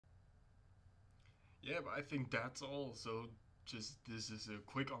Yeah, but I think that's all. So just this is a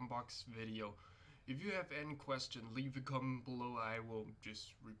quick unbox video. If you have any question, leave a comment below. I will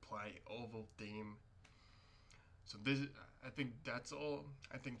just reply all of them. So this, I think that's all.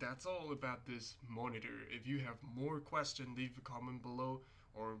 I think that's all about this monitor. If you have more question, leave a comment below,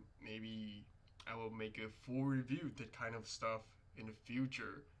 or maybe I will make a full review, that kind of stuff in the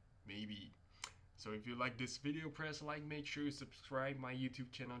future, maybe. So if you like this video, press like, make sure you subscribe my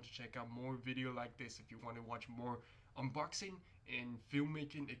YouTube channel to check out more video like this. If you want to watch more unboxing and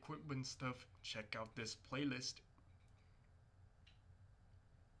filmmaking equipment stuff, check out this playlist.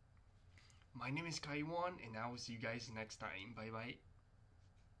 My name is Kaiwan, and I will see you guys next time. Bye bye.